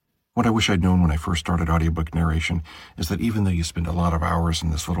What I wish I'd known when I first started audiobook narration is that even though you spend a lot of hours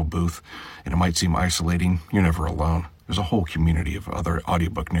in this little booth and it might seem isolating, you're never alone. There's a whole community of other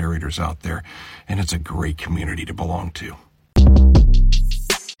audiobook narrators out there, and it's a great community to belong to.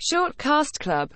 Shortcast Club